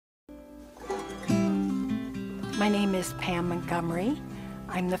My name is Pam Montgomery.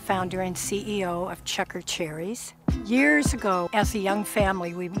 I'm the founder and CEO of Chukar Cherries. Years ago, as a young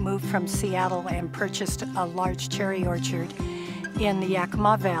family, we moved from Seattle and purchased a large cherry orchard in the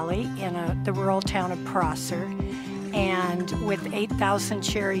Yakima Valley in the rural town of Prosser. And with 8,000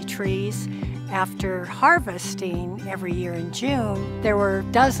 cherry trees, after harvesting every year in June, there were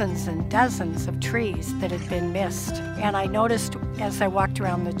dozens and dozens of trees that had been missed. And I noticed as I walked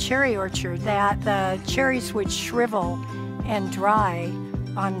around the cherry orchard that the cherries would shrivel and dry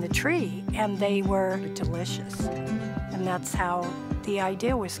on the tree, and they were delicious. And that's how the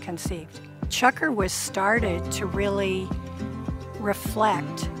idea was conceived. Chukar was started to really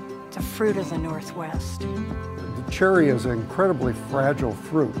reflect the fruit of the Northwest. The cherry is an incredibly fragile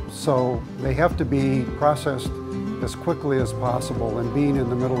fruit, so they have to be processed as quickly as possible, and being in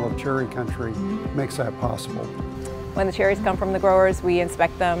the middle of cherry country makes that possible. When the cherries come from the growers, we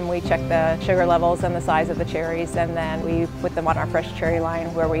inspect them, we check the sugar levels and the size of the cherries, and then we put them on our fresh cherry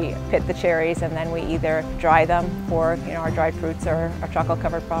line where we pit the cherries, and then we either dry them for our dried fruits or our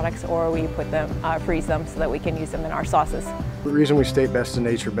chocolate-covered products, or we put them, freeze them so that we can use them in our sauces. The reason we state best in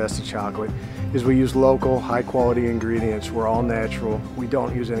nature, best in chocolate is we use local, high-quality ingredients. We're all natural. We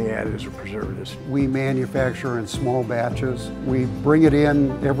don't use any additives or preservatives. We manufacture in small batches. We bring it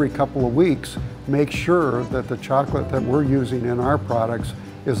in every couple of weeks, make sure that the chocolate that we're using in our products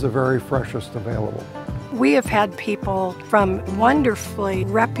is the very freshest available. We have had people from wonderfully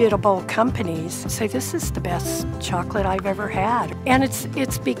reputable companies say, "This is the best chocolate I've ever had." And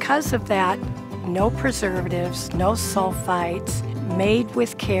it's because of that. No preservatives, no sulfites, made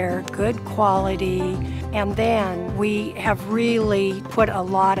with care, good quality. And then we have really put a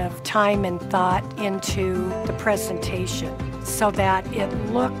lot of time and thought into the presentation so that it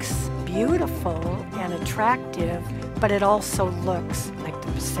looks beautiful and attractive, but it also looks like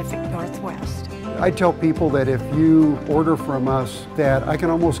the Pacific Northwest. I tell people that if you order from us, that I can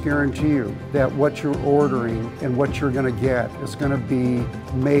almost guarantee you that what you're ordering and what you're going to get is going to be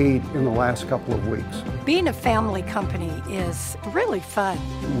made in the last couple of weeks. Being a family company is really fun.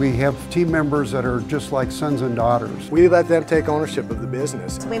 We have team members that are just like sons and daughters. We let them take ownership of the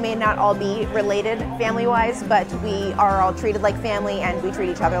business. We may not all be related family-wise, but we are all treated like family and we treat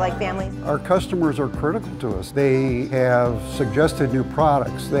each other like family. Our customers are critical to us. They have suggested new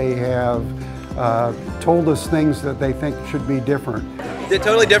products. They have told us things that they think should be different. They're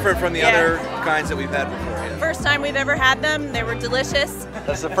totally different from the other kinds that we've had before. Yeah. First time we've ever had them, they were delicious.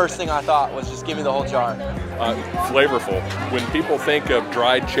 That's the first thing I thought was just give me the whole jar. Flavorful. When people think of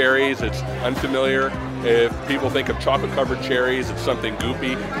dried cherries, it's unfamiliar. If people think of chocolate-covered cherries, it's something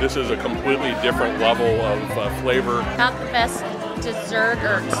goopy. This is a completely different level of flavor. Not the best dessert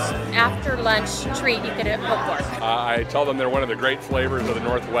or after lunch treat you could hope for. I tell them they're one of the great flavors of the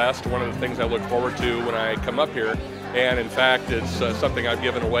Northwest, one of the things I look forward to when I come up here. And in fact, it's something I've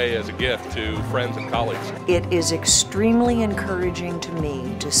given away as a gift to friends and colleagues. It is extremely encouraging to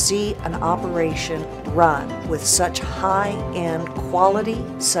me to see an operation run with such high-end quality,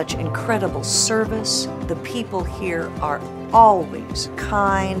 such incredible service. The people here are always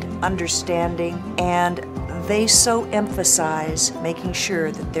kind, understanding, and they so emphasize making sure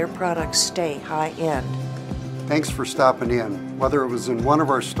that their products stay high-end. Thanks for stopping in, whether it was in one of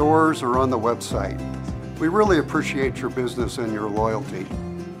our stores or on the website. We really appreciate your business and your loyalty.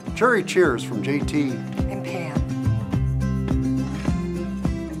 Cherry cheers from JT And Pam.